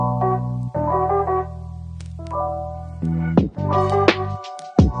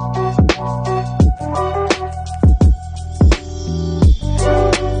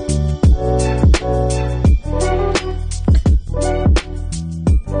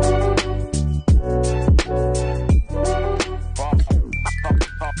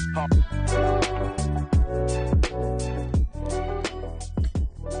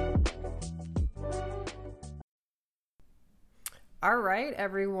right,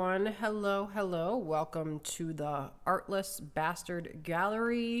 everyone. Hello, hello. Welcome to the Artless Bastard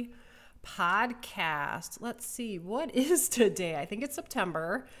Gallery podcast. Let's see, what is today? I think it's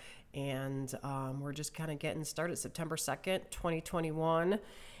September, and we're just kind of getting started. September 2nd, 2021.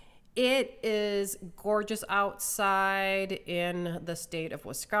 It is gorgeous outside in the state of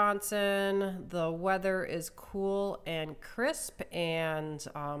Wisconsin. The weather is cool and crisp, and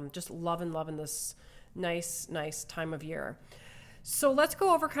just loving this nice time of year. So let's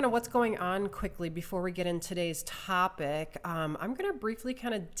go over kind of what's going on quickly before we get into today's topic. I'm going to briefly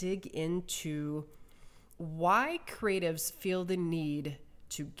kind of dig into why creatives feel the need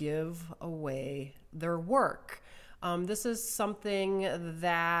to give away their work. This is something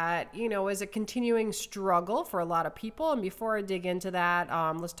that, is a continuing struggle for a lot of people. And before I dig into that,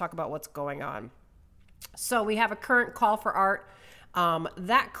 let's talk about what's going on. So we have a current call for art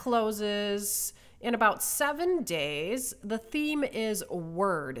that closes in about 7 days. The theme is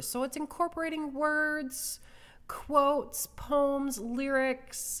word. So it's incorporating words, quotes, poems,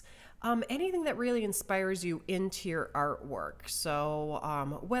 lyrics, anything that really inspires you into your artwork.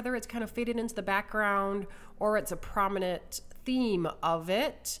 So whether it's kind of faded into the background or it's a prominent theme of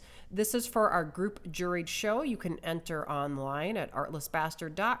it, this is for our group juried show. You can enter online at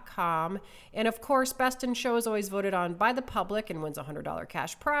artlessbastard.com. And of course, Best in Show is always voted on by the public and wins a $100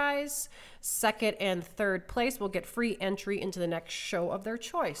 cash prize. Second and third place will get free entry into the next show of their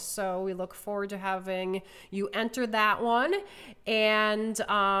choice. So we look forward to having you enter that one. And,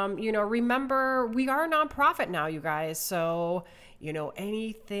 remember, we are a nonprofit now, you guys. So,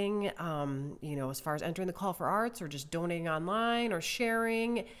 anything, as far as entering the call for arts or just donating online or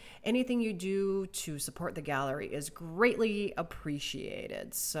sharing, anything you do to support the gallery is greatly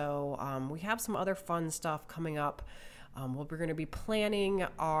appreciated. So we have some other fun stuff coming up. We're going to be planning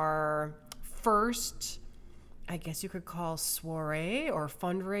our first, I guess you could call soiree or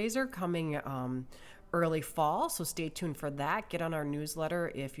fundraiser coming early fall, so stay tuned for that. Get on our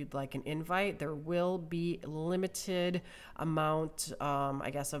newsletter if you'd like an invite. There will be limited amount, of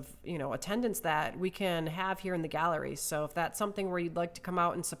attendance that we can have here in the gallery. So if that's something where you'd like to come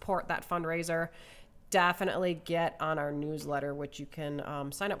out and support that fundraiser, definitely get on our newsletter, which you can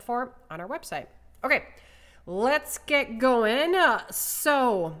sign up for on our website. Okay, let's get going.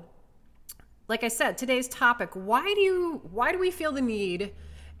 So, like I said, today's topic: why do we feel the need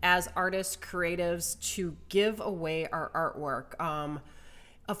as artists, creatives, to give away our artwork?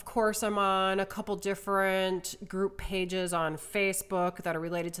 Of course, I'm on a couple different group pages on Facebook that are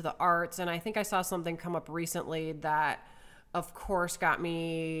related to the arts, and I think I saw something come up recently that, of course, got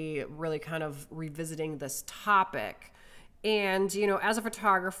me really kind of revisiting this topic. And, as a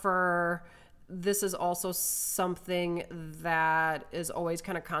photographer, this is also something that is always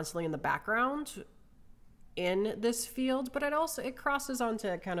kind of constantly in the background in this field, but it crosses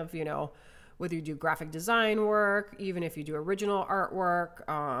onto kind of, whether you do graphic design work, even if you do original artwork,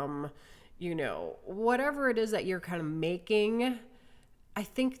 whatever it is that you're kind of making. I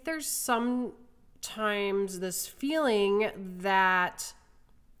think there's sometimes this feeling that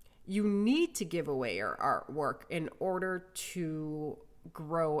you need to give away your artwork in order to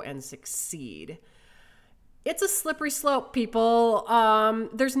grow and succeed. It's a slippery slope, people.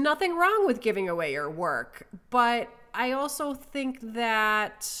 There's nothing wrong with giving away your work, but I also think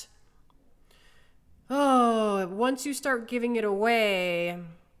that, once you start giving it away,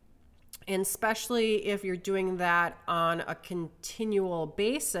 and especially if you're doing that on a continual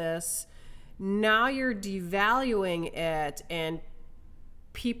basis, now you're devaluing it, and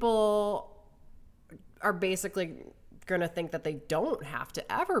people are basically going to think that they don't have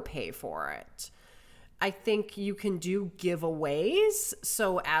to ever pay for it. I think you can do giveaways.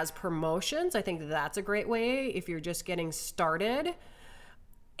 So as promotions, I think that's a great way if you're just getting started.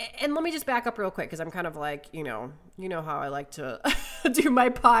 And let me just back up real quick, because I'm kind of like, you know how I like to do my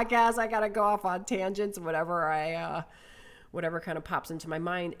podcast. I got to go off on tangents, whatever kind of pops into my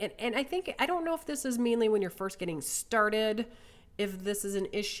mind. And I don't know if this is mainly when you're first getting started, if this is an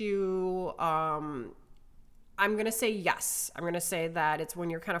issue. I'm going to say yes. I'm going to say that it's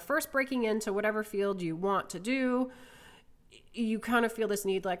when you're kind of first breaking into whatever field you want to do, you kind of feel this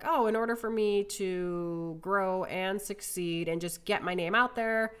need like, in order for me to grow and succeed and just get my name out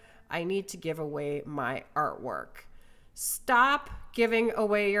there, I need to give away my artwork. Stop giving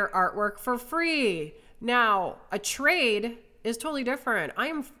away your artwork for free. Now, a trade is totally different.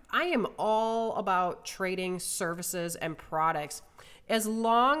 I am all about trading services and products, as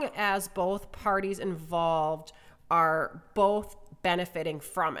long as both parties involved are both benefiting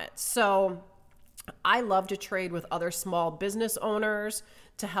from it. So I love to trade with other small business owners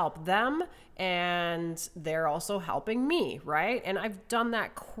to help them, and they're also helping me, right? And I've done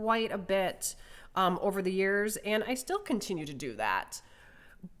that quite a bit over the years, and I still continue to do that.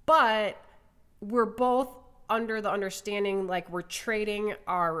 But we're both under the understanding like we're trading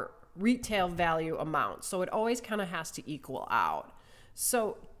our retail value amount. So it always kind of has to equal out.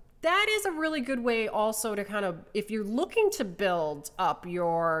 So that is a really good way also to kind of, if you're looking to build up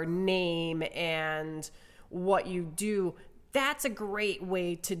your name and what you do, that's a great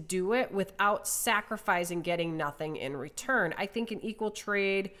way to do it without sacrificing getting nothing in return. I think an equal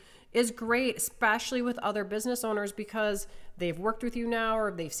trade is great, especially with other business owners, because they've worked with you now,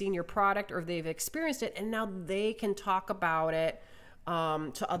 or they've seen your product, or they've experienced it, and now they can talk about it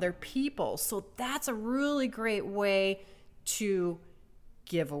to other people. So that's a really great way to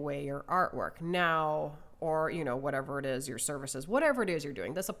give away your artwork now, or, you know, whatever it is, your services, whatever it is you're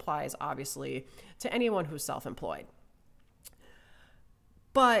doing. This applies obviously to anyone who's self-employed.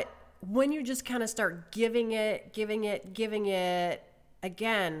 But when you just kind of start giving it,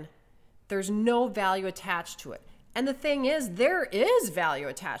 again, there's no value attached to it. And the thing is, there is value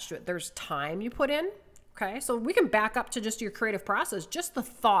attached to it. There's time you put in. Okay, so we can back up to just your creative process, just the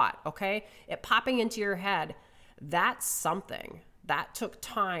thought, okay, it popping into your head. That's something. That took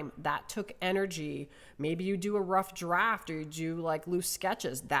time. That took energy. Maybe you do a rough draft, or you do like loose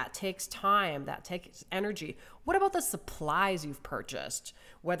sketches. That takes time. That takes energy. What about the supplies you've purchased?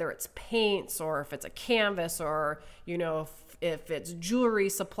 Whether it's paints, or if it's a canvas, or, you know, if it's jewelry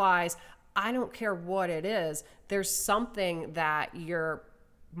supplies, I don't care what it is. There's something that you're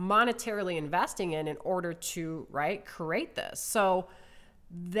monetarily investing in order to, right, create this. So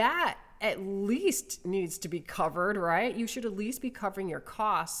that at least needs to be covered, right? You should at least be covering your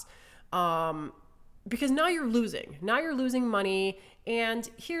costs, because now you're losing. Now you're losing money. And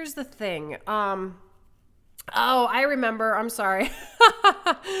here's the thing. Oh, I remember. I'm sorry.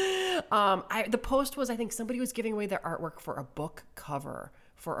 The post was, I think somebody was giving away their artwork for a book cover.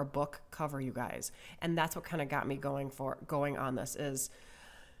 You guys. And that's what kind of got me going on this is,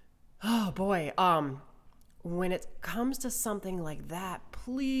 oh boy, when it comes to something like that,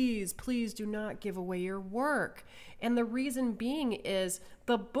 please do not give away your work. And the reason being is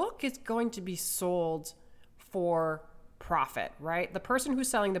the book is going to be sold for profit, right? The person who's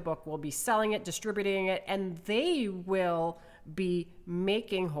selling the book will be selling it, distributing it, and they will be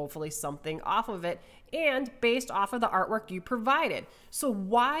making hopefully something off of it, and based off of the artwork you provided. So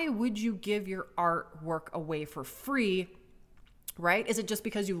why would you give your artwork away for free? Right? Is it just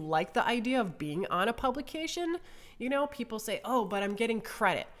because you like the idea of being on a publication? You know, people say, oh, but I'm getting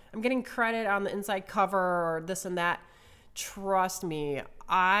credit. I'm getting credit on the inside cover or this and that. Trust me,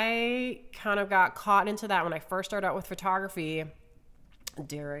 I kind of got caught into that when I first started out with photography,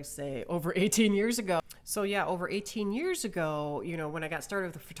 dare I say, over 18 years ago. So yeah, over 18 years ago, you know, when I got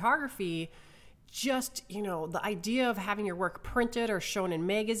started with photography, just, you know, the idea of having your work printed or shown in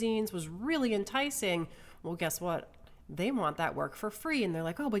magazines was really enticing. Well, guess what? They want that work for free, and they're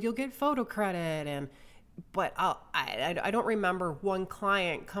like, oh, but you'll get photo credit. But I don't remember one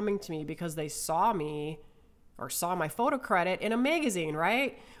client coming to me because they saw me or saw my photo credit in a magazine,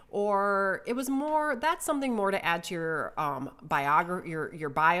 right? Or it was more, that's something more to add to your biography, your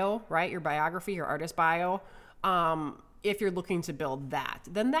bio, right? Your biography, your artist bio. If you're looking to build that,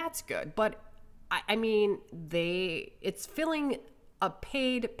 then that's good. But I mean, it's filling a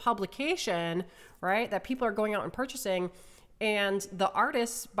paid publication, right, that people are going out and purchasing, and the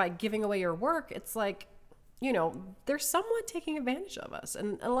artists, by giving away your work, it's like, you know, they're somewhat taking advantage of us.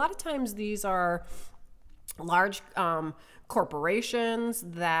 And a lot of times these are large corporations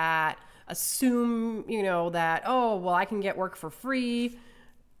that assume, you know, that, oh, well, I can get work for free,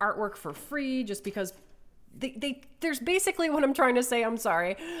 artwork for free, just because there's basically what I'm trying to say, I'm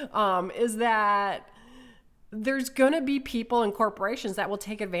sorry, is that there's going to be people and corporations that will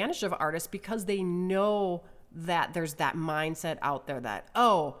take advantage of artists because they know that there's that mindset out there that,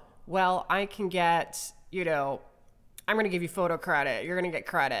 oh, well, I can get, you know, I'm going to give you photo credit. You're going to get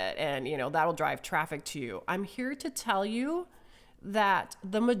credit. And, you know, that'll drive traffic to you. I'm here to tell you that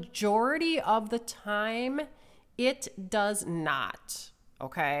the majority of the time, it does not.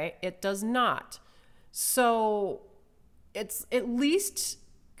 Okay? It does not. So it's at least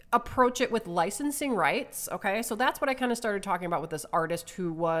approach it with licensing rights. Okay. So that's what I kind of started talking about with this artist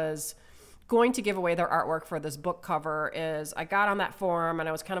who was going to give away their artwork for this book cover. Is I got on that forum and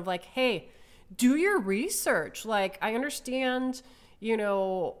I was kind of like, hey, do your research. Like, I understand, you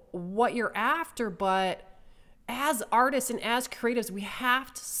know, what you're after, but as artists and as creatives, we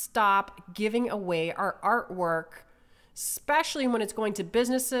have to stop giving away our artwork especially when it's going to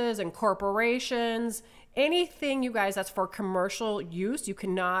businesses and corporations. Anything, you guys, that's for commercial use, you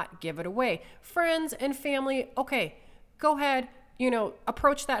cannot give it away. Friends and family, okay, go ahead,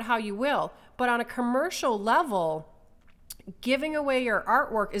 approach that how you will. But on a commercial level, giving away your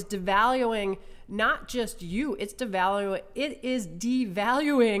artwork is devaluing not just you, it is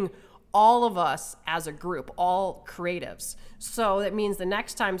devaluing all of us as a group, all creatives. So that means the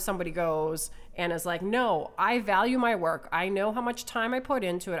next time somebody goes and is like, no, I value my work. I know how much time I put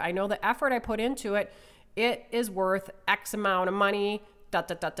into it. I know the effort I put into it. It is worth X amount of money,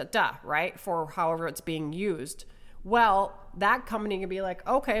 right? For however it's being used. Well, that company can be like,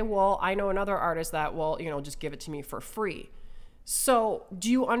 okay, well, I know another artist that will, just give it to me for free. So do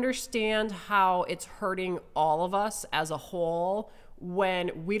you understand how it's hurting all of us as a whole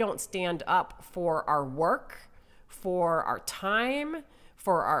when we don't stand up for our work, for our time,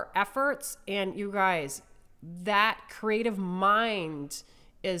 for our efforts? And you guys, that creative mind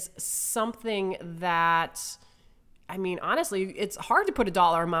is something that, honestly, it's hard to put a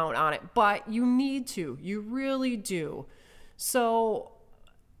dollar amount on it, but you need to. You really do. So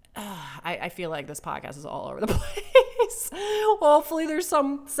I feel like this podcast is all over the place. Hopefully there's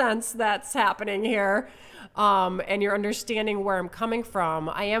some sense that's happening here, and you're understanding where I'm coming from.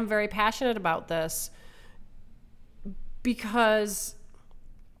 I am very passionate about this because,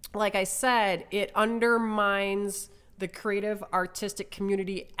 like I said, it undermines the creative artistic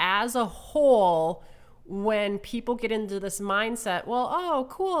community as a whole when people get into this mindset, well, oh,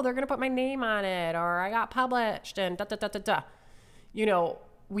 cool, they're going to put my name on it, or I got published, and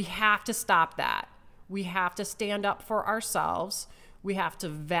we have to stop that. We have to stand up for ourselves. We have to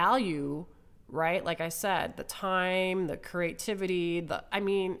value, right? Like I said, the time, the creativity,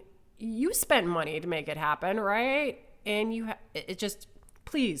 you spent money to make it happen, right? And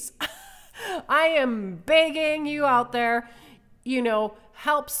please, I am begging you out there,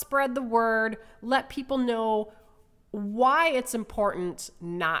 help spread the word, let people know why it's important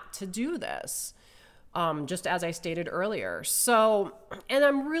not to do this. Just as I stated earlier. So, and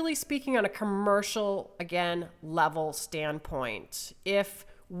I'm really speaking on a commercial, again, level standpoint. If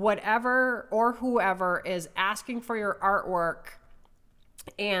whatever or whoever is asking for your artwork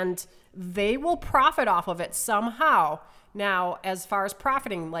and they will profit off of it somehow. Now, as far as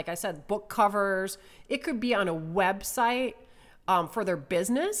profiting, like I said, book covers, it could be on a website for their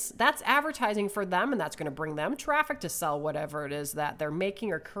business. That's advertising for them, and that's going to bring them traffic to sell whatever it is that they're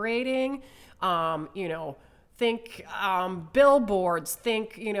making or creating. Think billboards,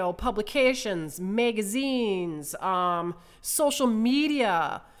 think, publications, magazines, social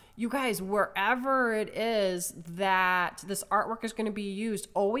media. You guys, wherever it is that this artwork is going to be used,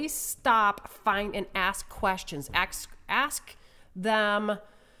 always stop, find, and ask questions. Ask them,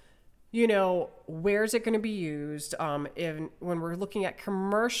 where's it going to be used? When we're looking at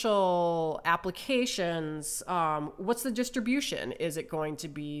commercial applications, what's the distribution? Is it going to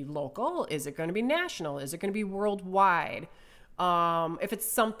be local? Is it going to be national? Is it going to be worldwide? If it's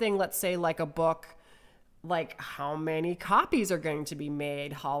something, let's say like a book, like how many copies are going to be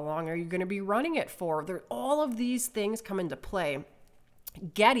made? How long are you going to be running it for? All of these things come into play.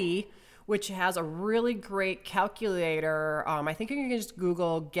 Getty, which has a really great calculator. I think you can just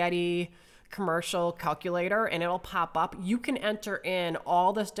Google Getty commercial calculator and it'll pop up. You can enter in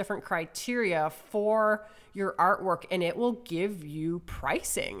all this different criteria for your artwork and it will give you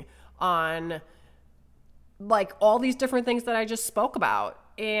pricing on like all these different things that I just spoke about.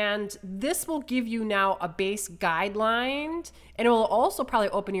 And this will give you now a base guideline, and it will also probably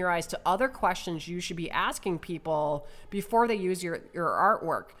open your eyes to other questions you should be asking people before they use your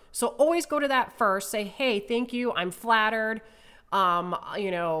artwork. So always go to that first. Say, hey, thank you. I'm flattered.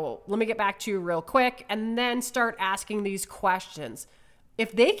 Let me get back to you real quick, and then start asking these questions.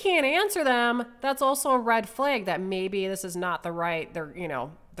 If they can't answer them, that's also a red flag that maybe this is not the right,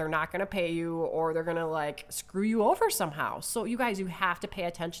 they're not going to pay you or they're going to like screw you over somehow. So you guys, you have to pay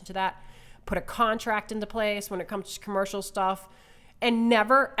attention to that. Put a contract into place when it comes to commercial stuff, and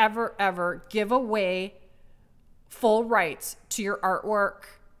never, ever, ever give away full rights to your artwork.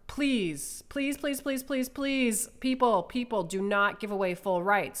 Please, please, please, please, please, please, people, do not give away full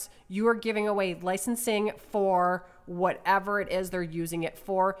rights. You are giving away licensing for whatever it is they're using it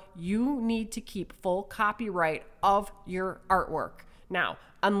for. You need to keep full copyright of your artwork. Now,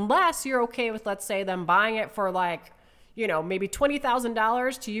 unless you're okay with, let's say, them buying it for like, maybe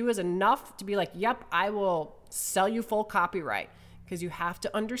 $20,000 to you is enough to be like, yep, I will sell you full copyright. Because you have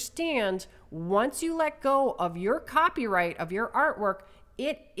to understand, once you let go of your copyright of your artwork,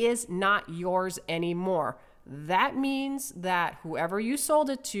 it is not yours anymore. That means that whoever you sold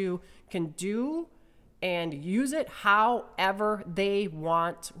it to can do and use it however they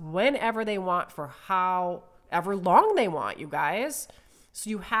want, whenever they want, for however long they want, you guys. So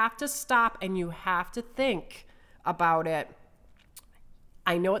you have to stop and you have to think about it.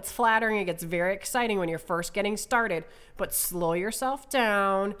 I know it's flattering. It gets very exciting when you're first getting started, but slow yourself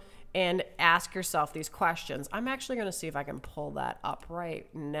down and ask yourself these questions. I'm actually going to see if I can pull that up right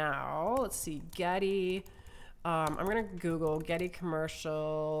now. Let's see, Getty. I'm going to Google Getty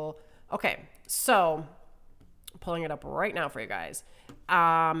commercial. Okay, so I'm pulling it up right now for you guys.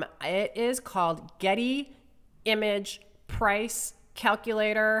 It is called Getty Image Price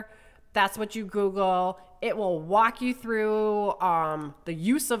Calculator. That's what you Google. It will walk you through the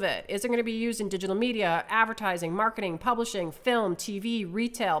use of it. Is it going to be used in digital media, advertising, marketing, publishing, film, TV,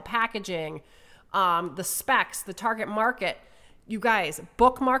 retail, packaging, the specs, the target market? You guys,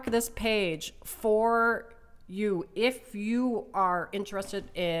 bookmark this page for you if you are interested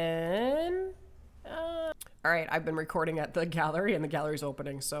in... all right, I've been recording at the gallery and the gallery's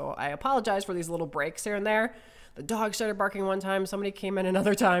opening, so I apologize for these little breaks here and there. The dog started barking one time, somebody came in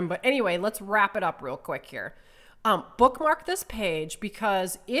another time. But anyway, let's wrap it up real quick here. Bookmark this page,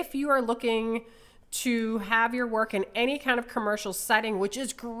 because if you are looking to have your work in any kind of commercial setting, which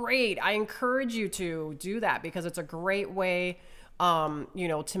is great, I encourage you to do that, because it's a great way, to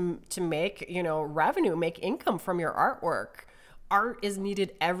make, revenue, make income from your artwork. Art is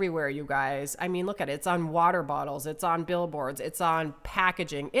needed everywhere, you guys. I mean, look at it. It's on water bottles. It's on billboards. It's on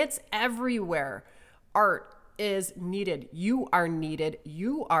packaging. It's everywhere. Art is needed. You are needed.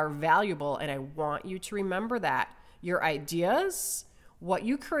 You are valuable. And I want you to remember that. Your ideas, what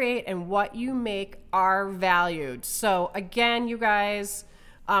you create, and what you make are valued. So again, you guys,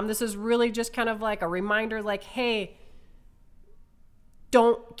 this is really just kind of like a reminder, like, hey,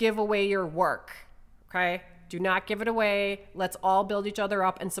 don't give away your work. Okay? Do not give it away. Let's all build each other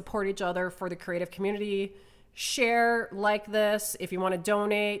up and support each other for the creative community. Share, like this. If you want to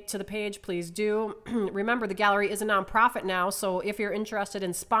donate to the page, please do. Remember, the gallery is a nonprofit now, so if you're interested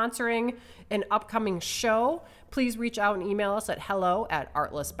in sponsoring an upcoming show, please reach out and email us at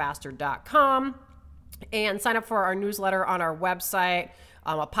hello@artlessbastard.com and sign up for our newsletter on our website.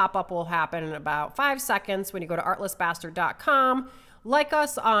 A pop-up will happen in about 5 seconds when you go to artlessbastard.com. Like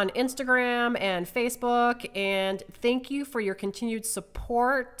us on Instagram and Facebook, and thank you for your continued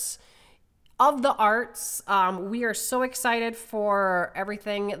support of the arts. We are so excited for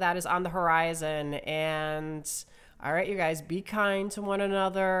everything that is on the horizon. And all right, you guys, be kind to one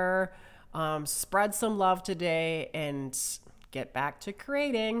another, spread some love today, and get back to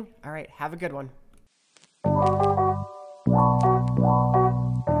creating. All right, have a good one.